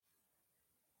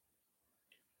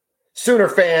Sooner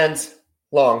fans,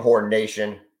 Longhorn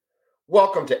Nation,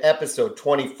 welcome to episode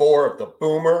 24 of the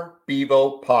Boomer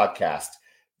Bevo Podcast,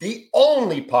 the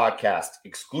only podcast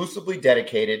exclusively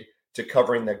dedicated to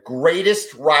covering the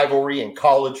greatest rivalry in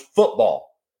college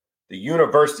football, the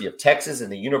University of Texas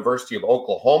and the University of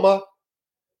Oklahoma.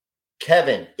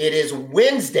 Kevin, it is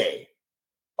Wednesday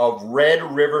of Red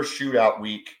River Shootout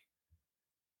week,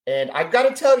 and I've got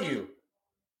to tell you,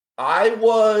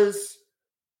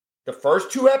 the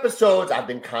first two episodes, I've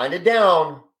been kind of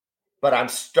down, but I'm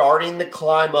starting to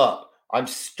climb up. I'm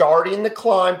starting to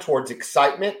climb towards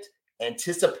excitement,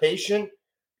 anticipation,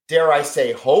 dare I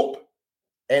say hope,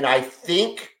 and I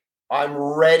think I'm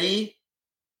ready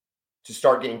to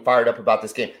start getting fired up about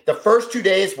this game. The first 2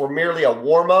 days were merely a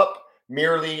warm-up,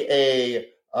 merely a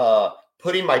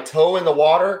putting my toe in the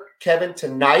water. Kevin,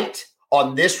 tonight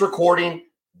on this recording,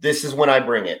 this is when I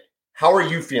bring it. How are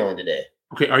you feeling today?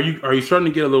 Okay, are you starting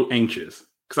to get a little anxious?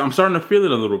 Because I'm starting to feel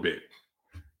it a little bit.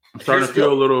 I'm starting to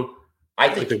feel a little. I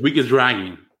think like the week is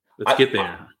dragging. Let's get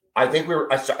there. I think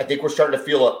we're starting to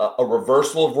feel a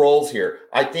reversal of roles here.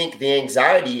 I think the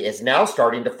anxiety is now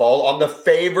starting to fall on the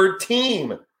favored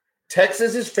team.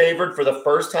 Texas is favored for the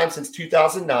first time since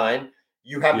 2009.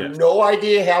 You have no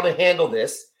idea how to handle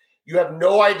this. You have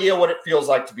no idea what it feels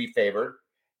like to be favored.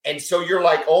 And so you're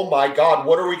like, oh my God,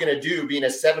 what are we going to do being a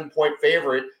 7-point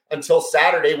favorite until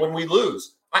Saturday when we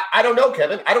lose? I don't know,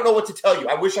 Kevin. I don't know what to tell you.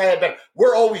 I wish I had been.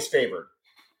 We're always favored.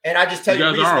 And I just tell you.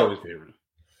 You guys are always favored.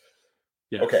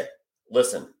 Yes. Okay,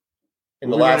 listen.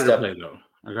 In the last episode, though,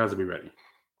 our guys will be ready.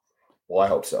 Well, I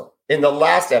hope so. In the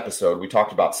last episode, we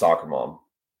talked about Soccer Mom.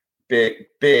 Big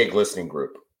listening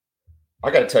group. I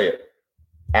got to tell you,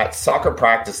 at soccer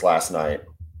practice last night,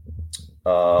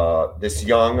 this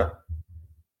young,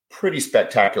 pretty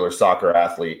spectacular soccer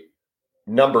athlete,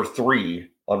 number 3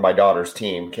 on my daughter's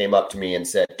team, came up to me and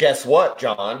said, guess what,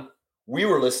 John? We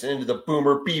were listening to the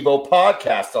Boomer Bevo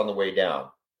podcast on the way down.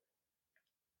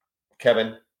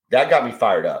 Kevin, that got me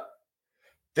fired up.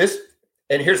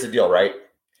 And here's the deal, right?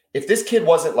 If this kid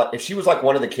if she was like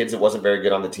one of the kids that wasn't very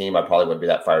good on the team, I probably wouldn't be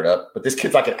that fired up. But this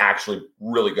kid's like an actually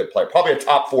really good player, probably a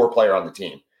top 4 player on the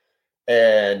team.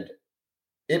 And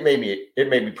it made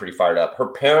me pretty fired up. Her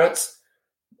parents,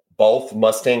 both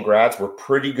Mustang grads, were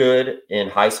pretty good in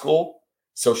high school.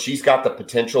 So she's got the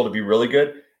potential to be really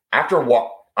good.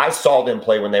 I saw them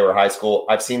play when they were high school.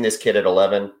 I've seen this kid at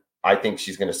 11. I think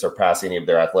she's going to surpass any of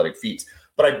their athletic feats.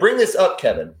 But I bring this up,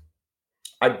 Kevin.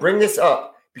 I bring this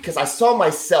up because I saw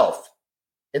myself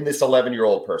in this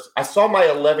 11-year-old person. I saw my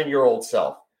 11-year-old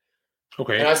self.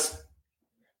 Okay.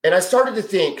 And I started to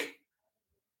think,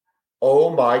 oh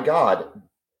my God,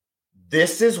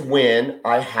 this is when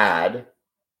I had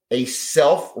a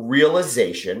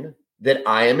self-realization that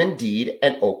I am indeed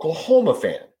an Oklahoma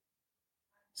fan.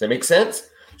 Does that make sense?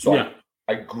 So yeah.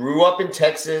 I grew up in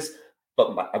Texas,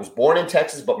 I was born in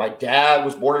Texas, but my dad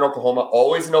was born in Oklahoma,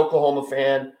 always an Oklahoma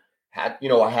fan. I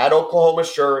had Oklahoma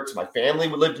shirts. My family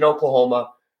lived in Oklahoma.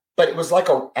 But it was like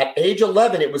at age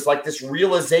 11, it was like this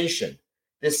realization,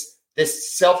 this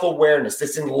self-awareness,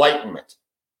 this enlightenment.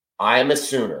 I am a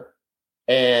Sooner,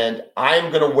 and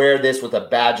I'm going to wear this with a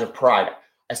badge of pride.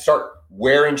 I start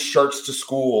wearing shirts to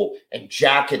school and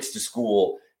jackets to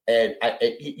school. And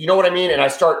you know what I mean? And I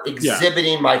start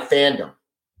exhibiting my fandom.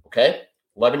 Okay.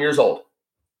 11 years old,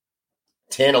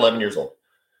 10, 11 years old.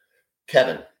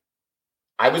 Kevin,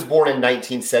 I was born in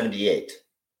 1978.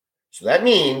 So that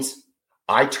means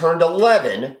I turned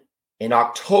 11 in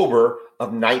October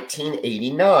of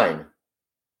 1989.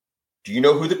 Do you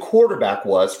know who the quarterback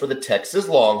was for the Texas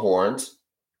Longhorns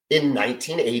in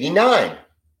 1989?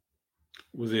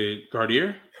 Was it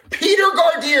Gardier? Peter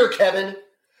Gardier, Kevin.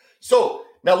 So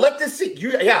now let this see.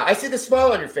 I see the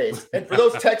smile on your face. And for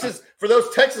those Texas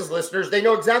listeners, they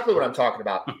know exactly what I'm talking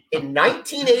about. In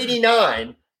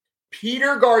 1989,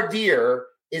 Peter Gardier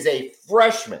is a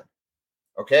freshman.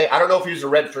 Okay, I don't know if he was a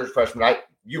redshirt freshman.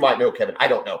 You might know, Kevin. I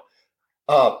don't know.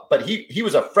 But he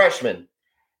was a freshman,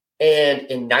 and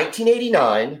in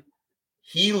 1989,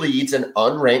 he leads an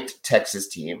unranked Texas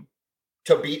team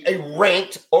to beat a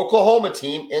ranked Oklahoma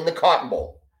team in the Cotton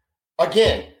Bowl.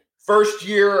 Again, first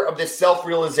year of this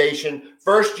self-realization,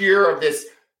 first year of this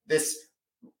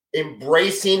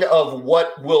embracing of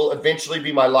what will eventually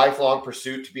be my lifelong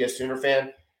pursuit to be a Sooner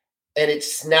fan, and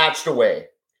it's snatched away.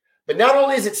 But not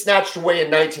only is it snatched away in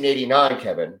 1989,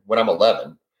 Kevin, when I'm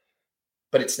 11,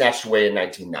 but it's snatched away in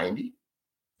 1990.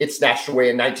 It's snatched away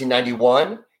in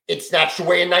 1991. It's snatched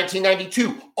away in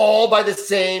 1992, all by the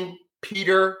same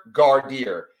Peter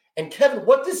Gardier. And Kevin,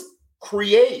 what this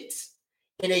creates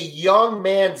in a young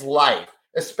man's life,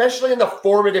 especially in the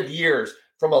formative years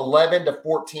from 11 to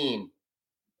 14,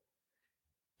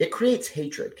 it creates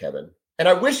hatred, Kevin. And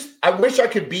I wish I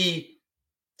could be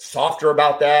softer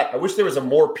about that. I wish there was a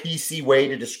more PC way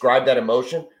to describe that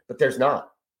emotion, but there's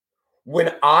not.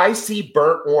 When I see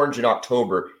burnt orange in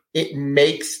October, it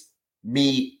makes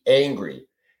me angry.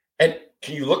 And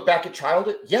can you look back at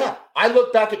childhood? Yeah, I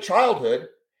look back at childhood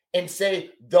and say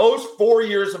those 4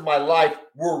 years of my life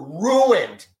were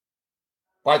ruined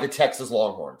by the Texas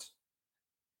Longhorns.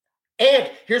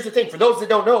 And here's the thing, for those that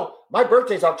don't know, my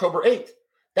birthday is October 8th.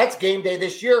 That's game day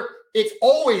this year. It's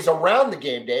always around the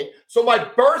game day. So my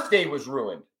birthday was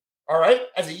ruined, all right,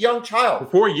 as a young child.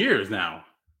 For 4 years now.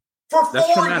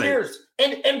 That's 4 years.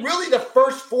 And really the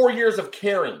first 4 years of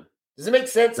caring. Does it make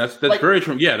sense? That's like, very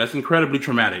true. Yeah, that's incredibly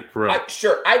traumatic for us.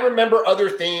 Sure. I remember other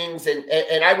things, and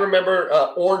I remember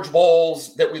Orange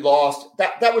Bowls that we lost.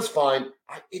 That was fine.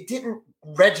 It didn't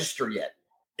register yet.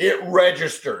 It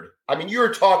registered. I mean,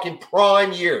 you're talking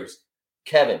prime years.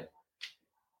 Kevin,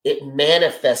 it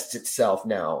manifests itself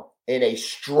now in a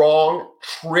strong,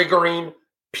 triggering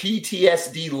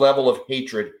PTSD level of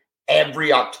hatred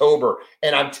every October.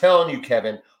 And I'm telling you,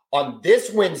 Kevin, on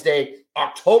this Wednesday,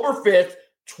 October 5th,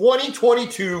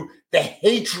 2022, the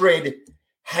hatred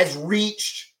has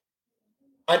reached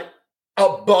a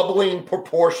bubbling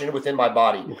proportion within my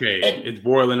body. Okay, and it's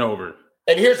boiling over.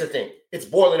 And here's the thing. It's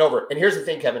boiling over. And here's the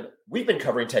thing, Kevin. We've been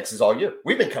covering Texas all year.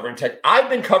 I've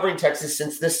been covering Texas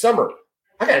since this summer.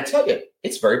 I got to tell you,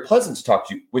 it's very pleasant to talk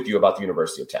with you about the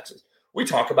University of Texas. We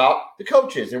talk about the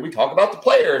coaches, and we talk about the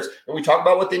players, and we talk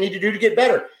about what they need to do to get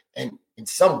better. And in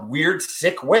some weird,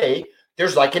 sick way,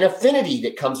 there's like an affinity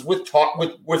that comes with talk,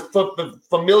 with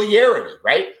familiarity,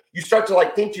 right? You start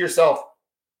to think to yourself,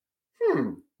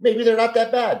 maybe they're not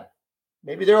that bad.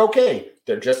 Maybe they're okay.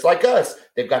 They're just like us.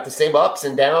 They've got the same ups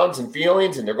and downs and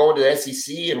feelings, and they're going to the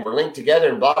SEC, and we're linked together,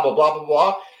 and blah, blah, blah, blah,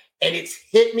 blah. And it's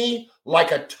hit me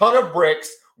like a ton of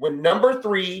bricks when number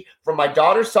 3 from my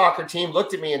daughter's soccer team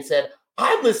looked at me and said,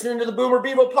 I'm listening to the Boomer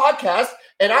Bevo podcast,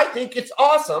 and I think it's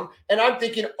awesome. And I'm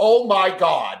thinking, oh my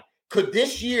God, could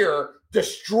this year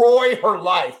destroy her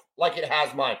life like it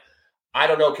has mine? I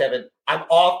don't know, Kevin. I'm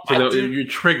off. You're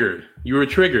triggered. You were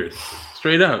triggered.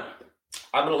 Straight up.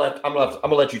 I'm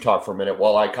gonna let you talk for a minute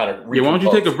while I kind of recompose. Yeah, why don't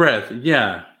you take a breath?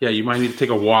 Yeah. You might need to take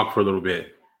a walk for a little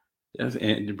bit. Yes,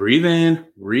 and breathe in,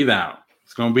 breathe out.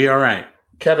 It's gonna be all right,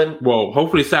 Kevin. Well,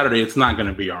 hopefully Saturday it's not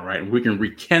gonna be all right, and we can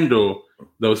rekindle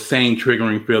those same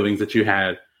triggering feelings that you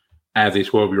had as a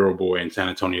 12-year-old boy in San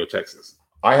Antonio, Texas.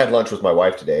 I had lunch with my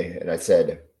wife today, and I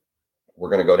said, we're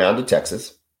going to go down to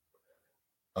Texas.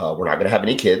 We're not going to have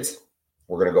any kids.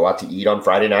 We're going to go out to eat on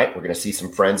Friday night. We're going to see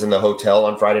some friends in the hotel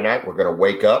on Friday night. We're going to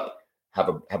wake up, have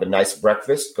a nice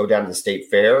breakfast, go down to the state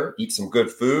fair, eat some good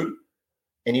food.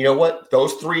 And you know what?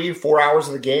 Those 3-4 hours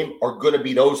of the game are going to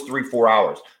be those 3-4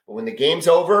 hours. But when the game's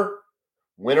over,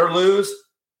 win or lose,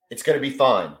 it's going to be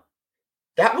fine.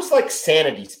 That was like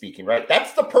sanity speaking, right?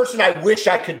 That's the person I wish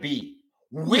I could be.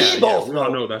 We both know.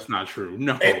 No, that's not true.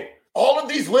 No. And all of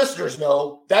these listeners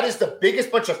know that is the biggest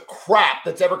bunch of crap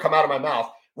that's ever come out of my mouth.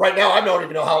 Right now, I don't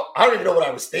even know what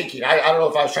I was thinking. I don't know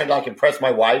if I was trying to impress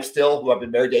my wife still, who I've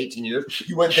been married to 18 years.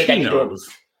 You wouldn't think I knows.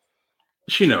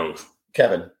 She knows.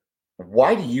 Kevin,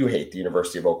 why do you hate the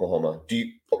University of Oklahoma?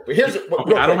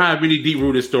 I don't have any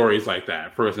deep-rooted stories like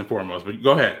that, first and foremost, but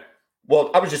go ahead.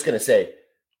 Well, I was just going to say,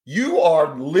 you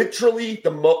are literally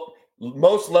the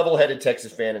most level-headed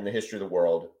Texas fan in the history of the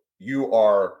world. You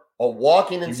are a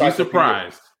walking encyclopedia. You'd be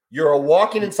surprised. You're a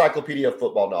walking encyclopedia of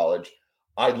football knowledge.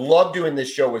 I love doing this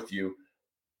show with you.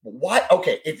 Why?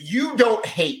 Okay, if you don't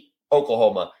hate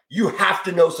Oklahoma, you have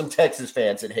to know some Texas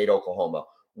fans that hate Oklahoma.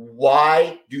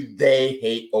 Why do they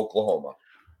hate Oklahoma?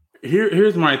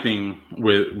 Here's my thing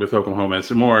with Oklahoma.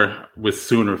 It's more with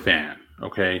Sooner fan,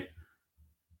 okay?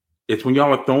 It's when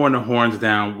y'all are throwing the horns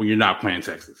down when you're not playing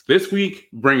Texas. This week,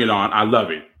 bring it on. I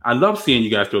love it. I love seeing you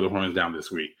guys throw the horns down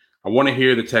this week. I want to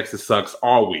hear the Texas sucks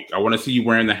all week. I want to see you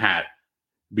wearing the hat,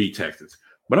 beat Texas.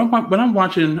 But I'm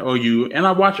watching OU, and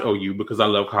I watch OU because I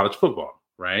love college football,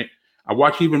 right? I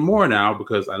watch even more now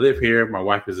because I live here. My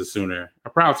wife is a Sooner, a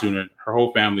proud Sooner. Her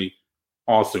whole family,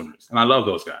 all Sooners. And I love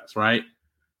those guys, right?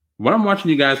 When I'm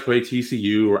watching you guys play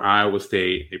TCU or Iowa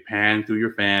State, they pan through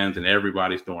your fans and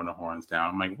everybody's throwing the horns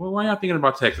down. I'm like, well, why are y'all thinking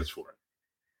about Texas for it?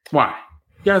 Why?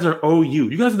 You guys are OU.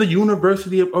 You guys are the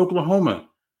University of Oklahoma,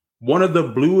 one of the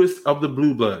bluest of the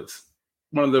blue bloods,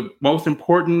 one of the most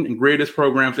important and greatest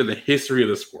programs in the history of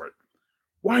the sport.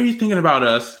 Why are you thinking about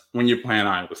us when you're playing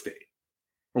Iowa State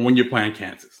or when you're playing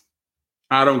Kansas?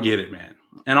 I don't get it, man.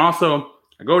 And also,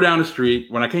 I go down the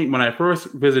street. When I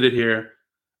first visited here,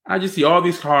 I just see all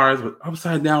these cars with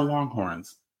upside down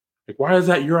Longhorns. Like, why is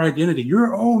that your identity?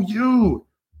 You're OU.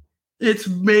 It's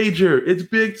major. It's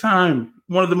big time.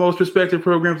 One of the most respected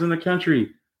programs in the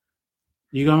country.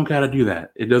 You don't got to do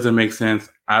that. It doesn't make sense.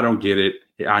 I don't get it.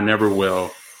 I never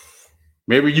will.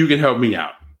 Maybe you can help me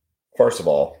out. First of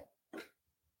all,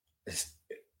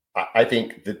 I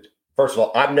think that, first of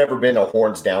all, I've never been a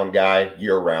horns down guy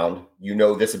year round. You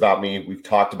know this about me. We've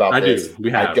talked about this.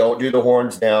 I don't do the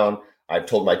horns down. I've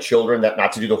told my children that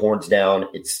not to do the horns down.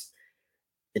 It's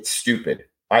stupid.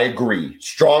 I agree.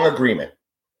 Strong agreement.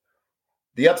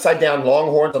 The upside down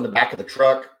longhorns on the back of the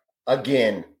truck,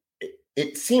 again,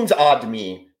 it seems odd to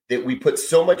me that we put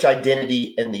so much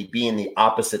identity in the being the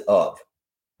opposite of,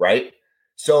 right?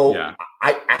 So yeah.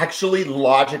 I actually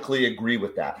logically agree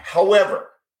with that. However,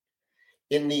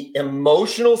 in the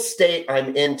emotional state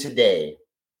I'm in today,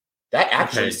 that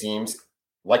actually seems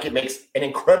like it makes an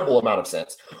incredible amount of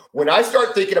sense. When I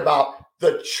start thinking about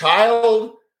the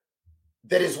child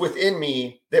that is within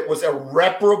me that was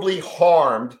irreparably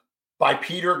harmed by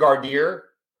Peter Gardier,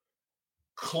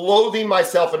 clothing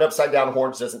myself in upside down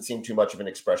horns doesn't seem too much of an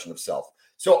expression of self.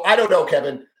 So I don't know,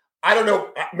 Kevin. I don't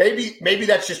know. Maybe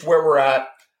that's just where we're at.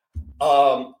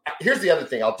 Here's the other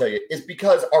thing I'll tell you is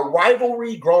because our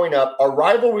rivalry growing up, our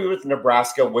rivalry with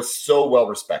Nebraska was so well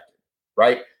respected,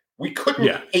 right? We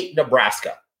couldn't hate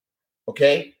Nebraska.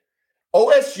 Okay.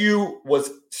 OSU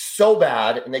was so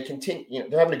bad and they continue,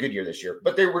 they're having a good year this year,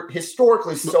 but they were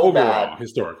historically so overall, bad.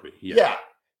 Historically. Yeah.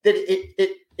 That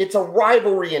it's a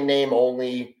rivalry in name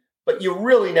only, but you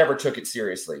really never took it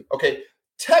seriously. Okay.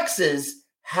 Texas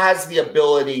has the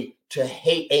ability to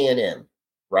hate A&M,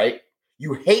 right?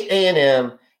 You hate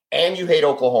A&M and you hate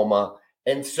Oklahoma.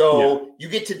 And so you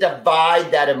get to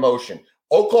divide that emotion.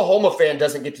 Oklahoma fan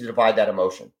doesn't get to divide that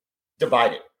emotion.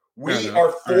 Divide it. We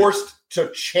are forced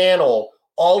to channel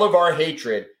all of our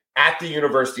hatred at the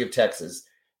University of Texas.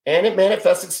 And it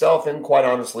manifests itself in, quite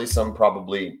honestly, some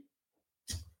probably,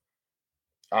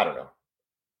 I don't know,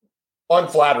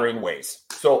 unflattering ways.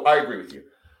 So I agree with you.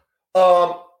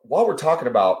 While we're talking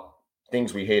about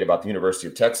things we hate about the University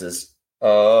of Texas,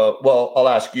 well, I'll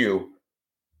ask you,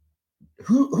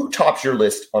 who tops your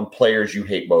list on players you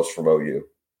hate most from OU?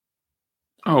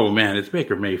 Oh man, it's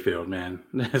Baker Mayfield, man.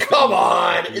 Come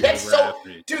on. That's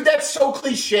so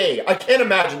cliche. I can't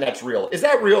imagine that's real. Is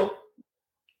that real?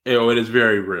 It is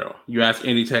very real. You ask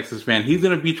any Texas fan, he's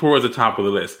going to be towards the top of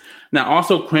the list. Now,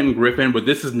 also Quentin Griffin, but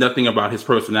this is nothing about his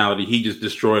personality. He just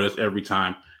destroyed us every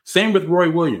time. Same with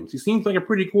Roy Williams. He seems like a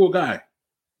pretty cool guy.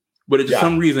 But for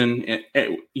some reason,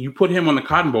 you put him on the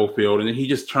Cotton Bowl field, and then he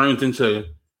just turns into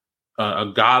a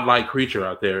godlike creature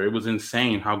out there. It was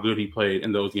insane how good he played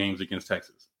in those games against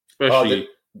Texas, especially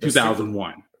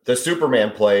 2001. The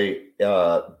Superman play,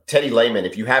 Teddy Lehman,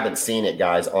 if you haven't seen it,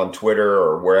 guys, on Twitter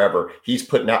or wherever, he's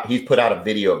put out a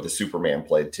video of the Superman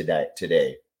play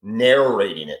today,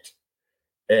 narrating it.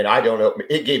 And I don't know,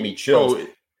 it gave me chills.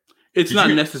 It's not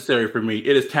necessary for me.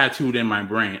 It is tattooed in my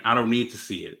brain. I don't need to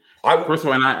see it. First of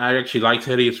all, and I actually like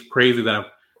Teddy. It's crazy that I've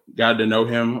gotten to know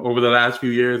him over the last few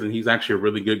years, and he's actually a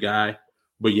really good guy.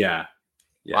 But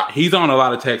he's on a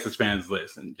lot of Texas fans'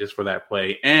 lists, and just for that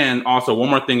play. And also, one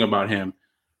more thing about him,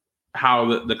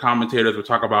 how the commentators would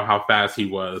talk about how fast he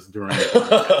was during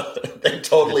they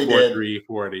totally did.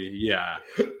 340,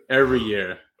 every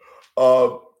year.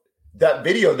 That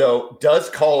video, though, does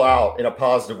call out in a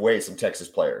positive way some Texas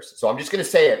players. So I'm just going to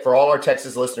say it for all our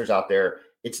Texas listeners out there.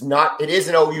 It is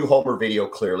an OU homer video,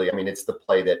 clearly. I mean, it's the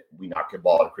play that we knock the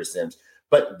ball at Chris Sims.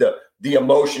 But the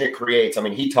emotion it creates, I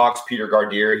mean, he talks Peter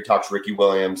Gardier, he talks Ricky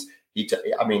Williams. He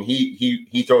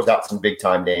throws out some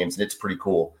big-time names, and it's pretty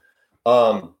cool.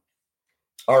 All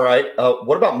right.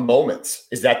 What about moments?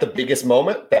 Is that the biggest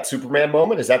moment, that Superman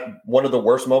moment? Is that one of the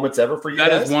worst moments ever for you guys?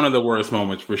 That is one of the worst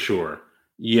moments for sure.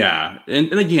 Yeah.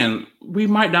 And again, we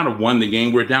might not have won the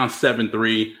game. We're down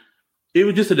 7-3. It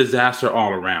was just a disaster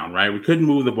all around, right? We couldn't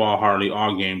move the ball hardly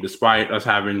all game, despite us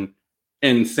having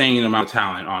insane amount of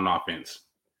talent on offense.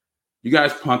 You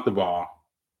guys punt the ball.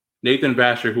 Nathan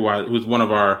Vasher, who's one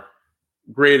of our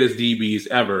greatest DBs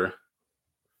ever,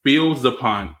 fields the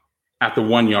punt at the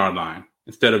 1 yard line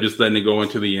instead of just letting it go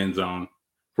into the end zone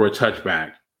for a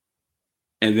touchback.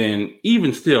 And then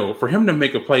even still, for him to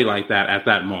make a play like that at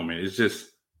that moment, it's just,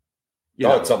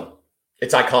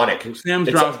 it's iconic. Sims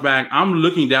drops back. I'm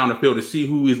looking down the field to see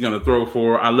who he's going to throw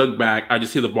for. I look back. I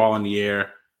just see the ball in the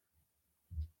air.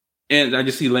 And I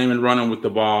just see Lehman running with the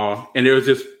ball. And there was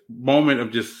this moment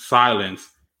of just silence.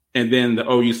 And then the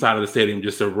OU side of the stadium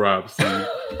just erupts. And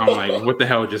I'm like, what the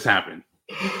hell just happened?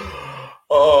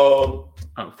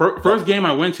 First game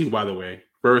I went to, by the way.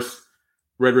 First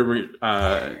Red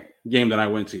River game that I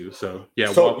went to. So,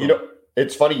 yeah. So,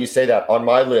 It's funny you say that. On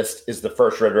my list is the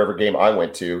first Red River game I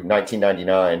went to,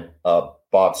 1999,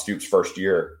 Bob Stoops' first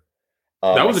year.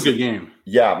 That was a good game.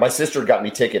 Yeah, my sister got me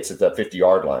tickets at the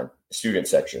 50-yard line, student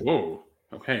section. Whoa,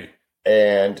 okay.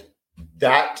 And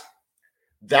that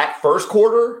first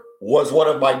quarter was one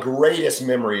of my greatest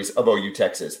memories of OU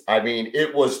Texas. I mean,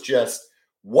 it was just,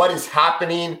 what is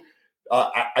happening?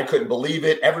 I couldn't believe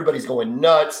it. Everybody's going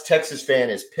nuts. Texas fan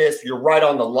is pissed. You're right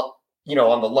on the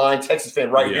line. Texas fan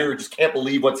right here. Just can't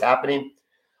believe what's happening.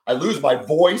 I lose my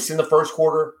voice in the first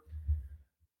quarter.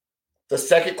 The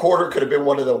second quarter could have been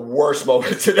one of the worst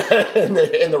moments in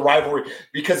the rivalry,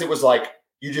 because it was like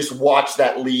you just watched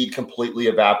that lead completely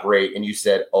evaporate and you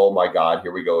said, oh, my God,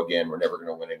 here we go again. We're never going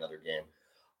to win another game.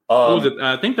 What was it?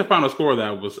 I think the final score of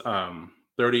that was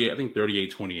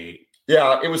 38-28.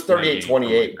 Yeah, it was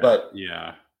 38-28, but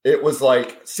yeah, it was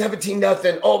like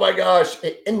 17-0. Oh, my gosh.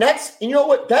 And that's, you know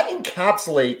what? That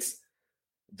encapsulates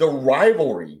the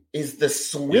rivalry, is the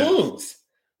swings.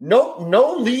 Yeah.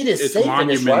 No lead is safe in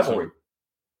this rivalry.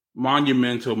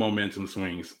 Monumental momentum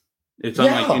swings. It's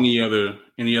unlike any other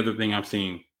thing I've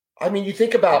seen. I mean, you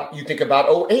think about 08. You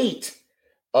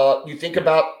think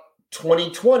about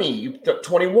 2020,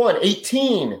 21,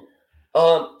 18.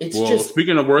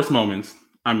 Speaking of worst moments,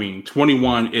 I mean,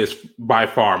 21 is by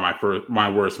far my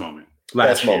worst moment.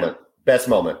 Best moment.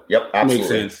 Yep, absolutely. Makes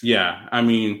sense. Yeah. I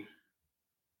mean,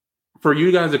 for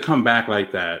you guys to come back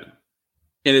like that,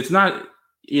 and it's not,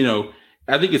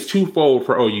 I think it's twofold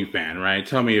for OU fan, right?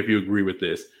 Tell me if you agree with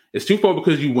this. It's twofold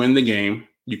because you win the game,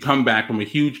 you come back from a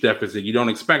huge deficit, you don't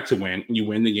expect to win, and you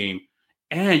win the game,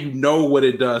 and you know what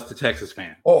it does to Texas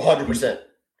fans. Oh, 100%.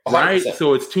 Right?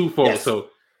 So it's twofold. Yes. So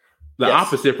the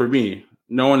opposite for me,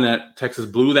 knowing that Texas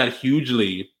blew that huge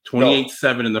lead,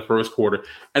 28-7 in the first quarter.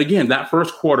 And again, that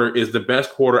first quarter is the best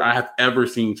quarter I have ever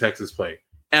seen Texas play,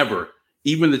 ever.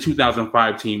 Even the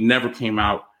 2005 team never came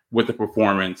out with a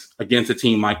performance against a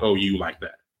team like OU like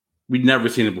that. We'd never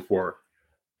seen it before.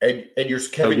 And you're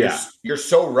Kevin, you're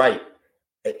so right.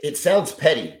 It sounds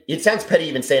petty. It sounds petty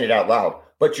even saying it out loud,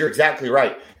 but you're exactly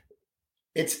right.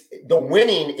 It's the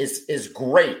winning is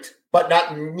great, but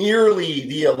not nearly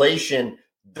the elation,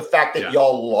 the fact that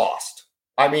y'all lost.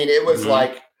 I mean, it was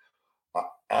like,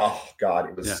 oh God,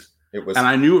 it was. And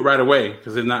I knew it right away,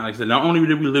 because it's not, like I said, not only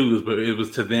did we lose, but it was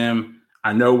to them.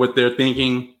 I know what they're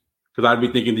thinking, because I'd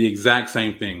be thinking the exact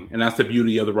same thing. And that's the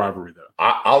beauty of the rivalry,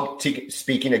 though.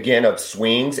 Speaking again of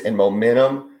swings and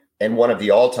momentum, and one of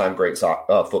the all-time great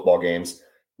football games,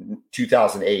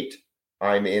 2008.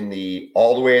 I'm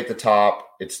all the way at the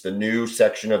top. It's the new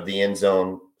section of the end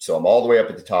zone. So I'm all the way up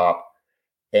at the top.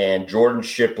 And Jordan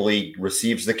Shipley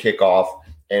receives the kickoff.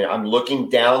 And I'm looking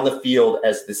down the field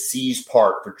as the seas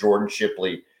part for Jordan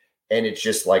Shipley. And it's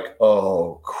just like,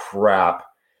 oh, crap.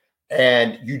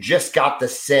 And you just got the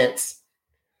sense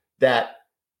that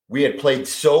we had played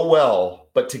so well,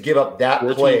 but to give up that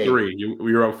 14-3. play.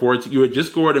 We were up 14. You had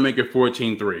just scored to make it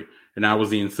 14-3. And that was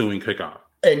the ensuing kickoff.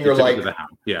 And you're like,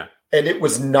 yeah. And it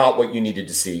was not what you needed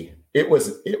to see. It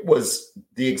was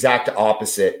the exact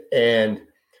opposite. And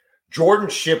Jordan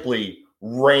Shipley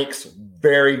ranks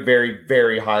very, very,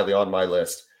 very highly on my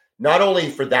list. Not only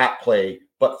for that play,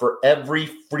 but for every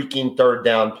freaking third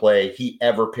down play he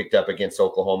ever picked up against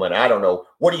Oklahoma. And I don't know,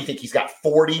 what do you think? He's got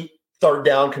 40 third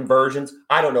down conversions?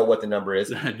 I don't know what the number is.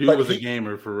 Dude was a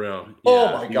gamer for real.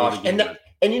 Oh my gosh.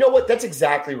 And you know what? That's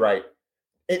exactly right.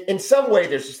 In some way,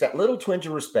 there's just that little twinge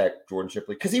of respect, Jordan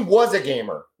Shipley, because he was a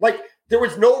gamer. Like, there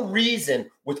was no reason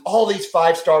with all these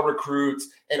five-star recruits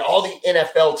and all the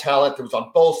NFL talent that was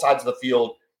on both sides of the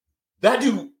field. That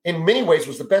dude, in many ways,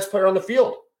 was the best player on the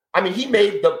field. I mean, he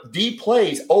made the D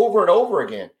plays over and over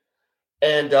again.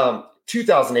 And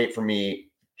 2008 for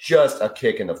me, just a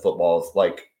kick in the footballs.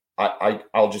 Like, I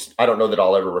don't know that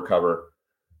I'll ever recover.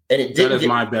 And it didn't. That is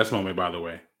my best moment, by the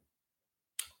way.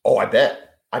 Oh, I bet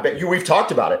we've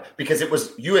talked about it, because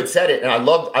you had said it. And I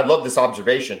love this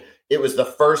observation. It was the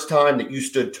first time that you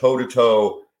stood toe to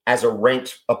toe as a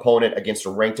ranked opponent against a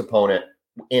ranked opponent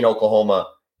in Oklahoma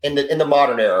in the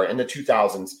modern era, in the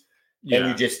 2000s.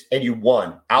 Yeah. And you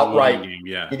won outright. Game,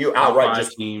 yeah. And you outright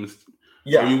just teams.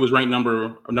 Yeah. You was ranked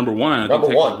number one.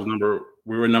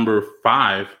 We were number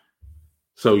 5.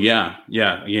 So yeah.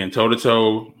 Again, toe to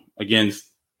toe against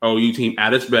OU team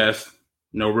at its best.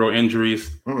 No real injuries.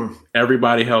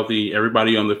 Everybody healthy.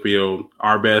 Everybody on the field.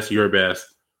 Our best, your best.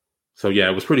 So yeah,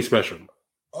 it was pretty special.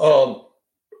 And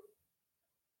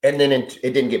then it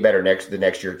didn't get better the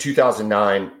next year.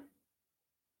 2009,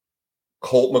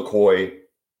 Colt McCoy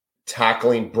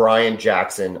tackling Brian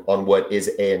Jackson on what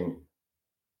is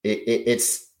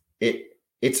it's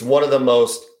one of the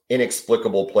most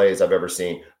inexplicable plays I've ever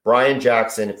seen. Brian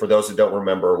Jackson, for those who don't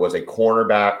remember, was a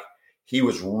cornerback. He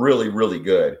was really, really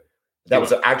good. That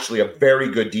was actually a very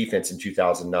good defense in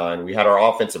 2009. We had our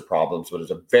offensive problems, but it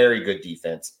was a very good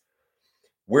defense.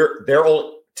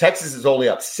 Texas is only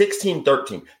up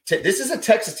 16-13. This is a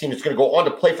Texas team that's going to go on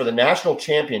to play for the national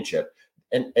championship.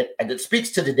 And it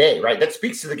speaks to today, right? That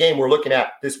speaks to the game we're looking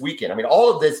at this weekend. I mean,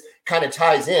 all of this kind of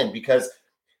ties in because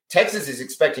Texas is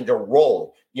expecting to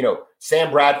roll. You know,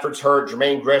 Sam Bradford's hurt,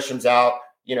 Jermaine Gresham's out.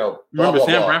 You know, remember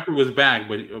Sam Bradford was back,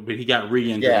 but he got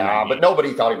re-injured. Yeah, but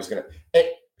nobody thought he was going to.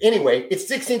 Anyway, it's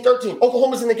 16-13.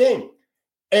 Oklahoma's in the game,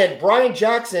 and Brian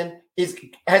Jackson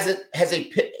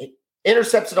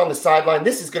intercepts it on the sideline.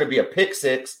 This is going to be a pick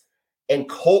six, and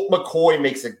Colt McCoy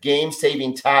makes a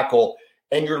game-saving tackle,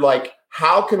 and you're like,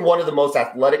 how can one of the most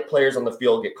athletic players on the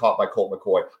field get caught by Colt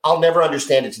McCoy? I'll never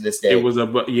understand it to this day. It was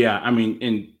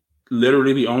and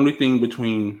literally the only thing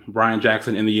between Brian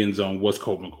Jackson and the end zone was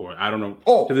Colt McCoy. I don't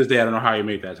know. To this day, I don't know how he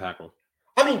made that tackle.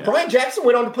 I mean, Brian Jackson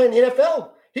went on to play in the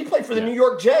NFL. He played for the New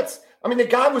York Jets. I mean, the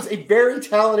guy was a very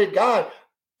talented guy,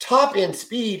 top end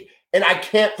speed, and I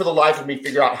can't for the life of me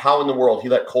figure out how in the world he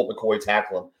let Colt McCoy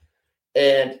tackle him.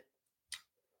 And,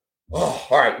 all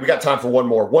right, we got time for one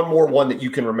more that you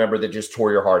can remember that just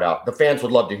tore your heart out. The fans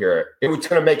would love to hear it. It was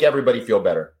going to make everybody feel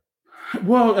better.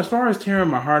 Well, as far as tearing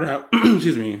my heart out,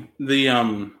 excuse me,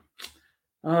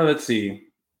 let's see.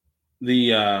 The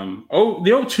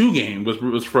 0-2 game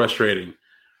was frustrating.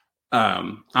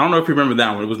 I don't know if you remember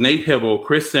that one. It was Nate Hibble.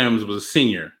 Chris Sims was a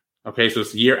senior. Okay, so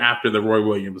it's the year after the Roy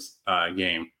Williams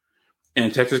game.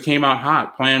 And Texas came out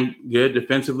hot, playing good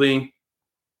defensively.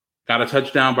 Got a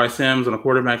touchdown by Sims on a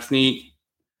quarterback sneak.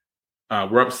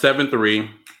 We're up 7-3.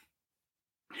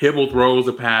 Hibble throws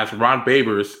a pass. Rod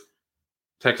Babers,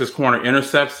 Texas corner,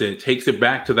 intercepts it, takes it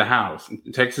back to the house.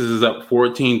 Texas is up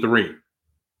 14-3.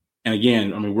 And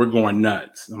again, I mean, we're going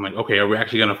nuts. I'm like, okay, are we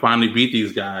actually going to finally beat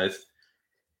these guys?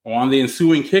 On the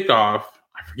ensuing kickoff,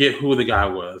 I forget who the guy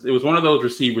was. It was one of those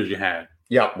receivers you had.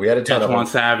 Yeah, we had a ton of them.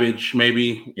 Savage,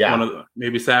 maybe. Yeah.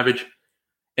 Maybe Savage.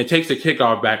 It takes the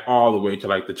kickoff back all the way to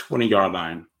like the 20-yard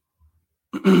line.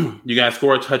 You guys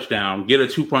score a touchdown, get a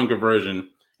 2-point conversion.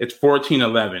 It's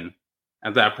 14-11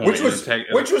 at that point.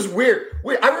 Which was weird.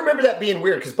 I remember that being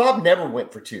weird because Bob never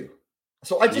went for two.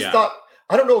 So I just thought,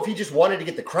 I don't know if he just wanted to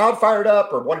get the crowd fired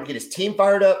up or wanted to get his team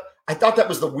fired up. I thought that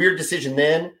was the weird decision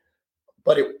then.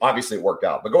 But it obviously worked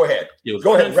out. But go ahead.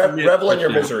 Revel in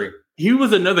your misery. He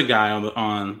was another guy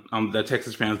on that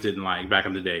Texas fans didn't like back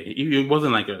in the day. He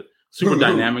wasn't like a super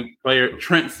dynamic player.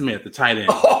 Trent Smith, the tight end.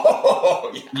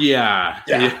 Oh,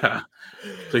 yeah.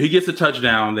 So he gets a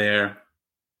touchdown there,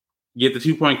 get the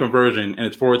 2-point conversion, and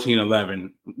it's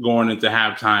 14-11 going into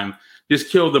halftime.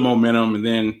 Just killed the momentum, and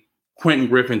then Quentin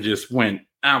Griffin just went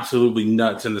absolutely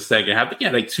nuts in the second half. I think he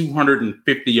had like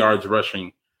 250 yards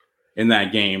rushing in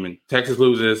that game, and Texas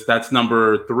loses. That's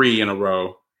number 3 in a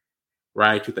row,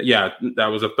 right? That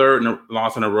was a third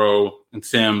loss in a row. And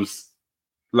Sims'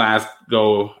 last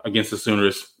go against the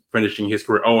Sooners, finishing his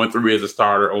career 0-3 as a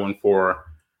starter, 0-4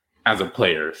 as a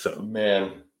player. So,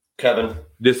 man, Kevin,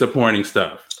 disappointing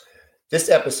stuff. This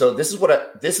episode, this is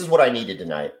what I needed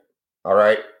tonight. All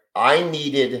right, I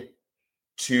needed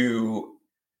to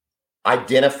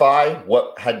identify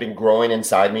what had been growing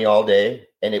inside me all day.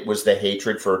 And it was the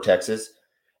hatred for Texas.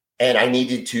 And I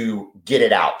needed to get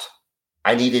it out.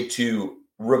 I needed to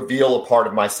reveal a part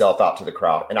of myself out to the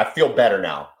crowd. And I feel better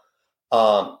now.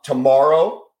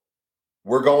 Tomorrow,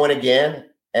 we're going again.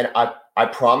 And I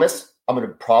promise I'm going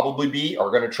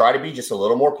to try to be just a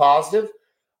little more positive.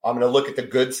 I'm going to look at the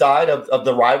good side of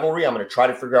the rivalry. I'm going to try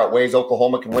to figure out ways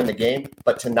Oklahoma can win the game.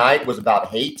 But tonight was about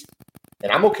hate.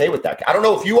 And I'm okay with that. I don't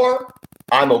know if you are.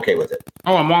 I'm okay with it.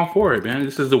 Oh, I'm all for it, man.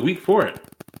 This is the week for it.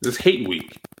 This is hate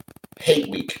week. Hate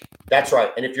week. That's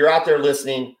right. And if you're out there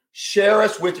listening, share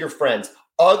us with your friends.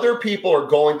 Other people are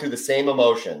going through the same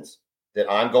emotions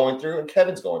that I'm going through and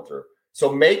Kevin's going through.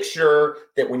 So make sure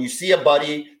that when you see a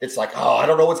buddy that's like, oh, I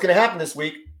don't know what's going to happen this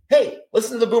week. Hey,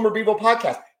 listen to the Boomer Bevo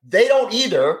podcast. They don't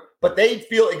either, but they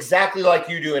feel exactly like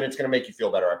you do, and it's going to make you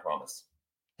feel better, I promise.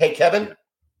 Hey, Kevin,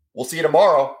 we'll see you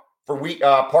tomorrow for week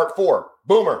part 4.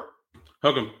 Boomer.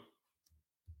 Hook 'em.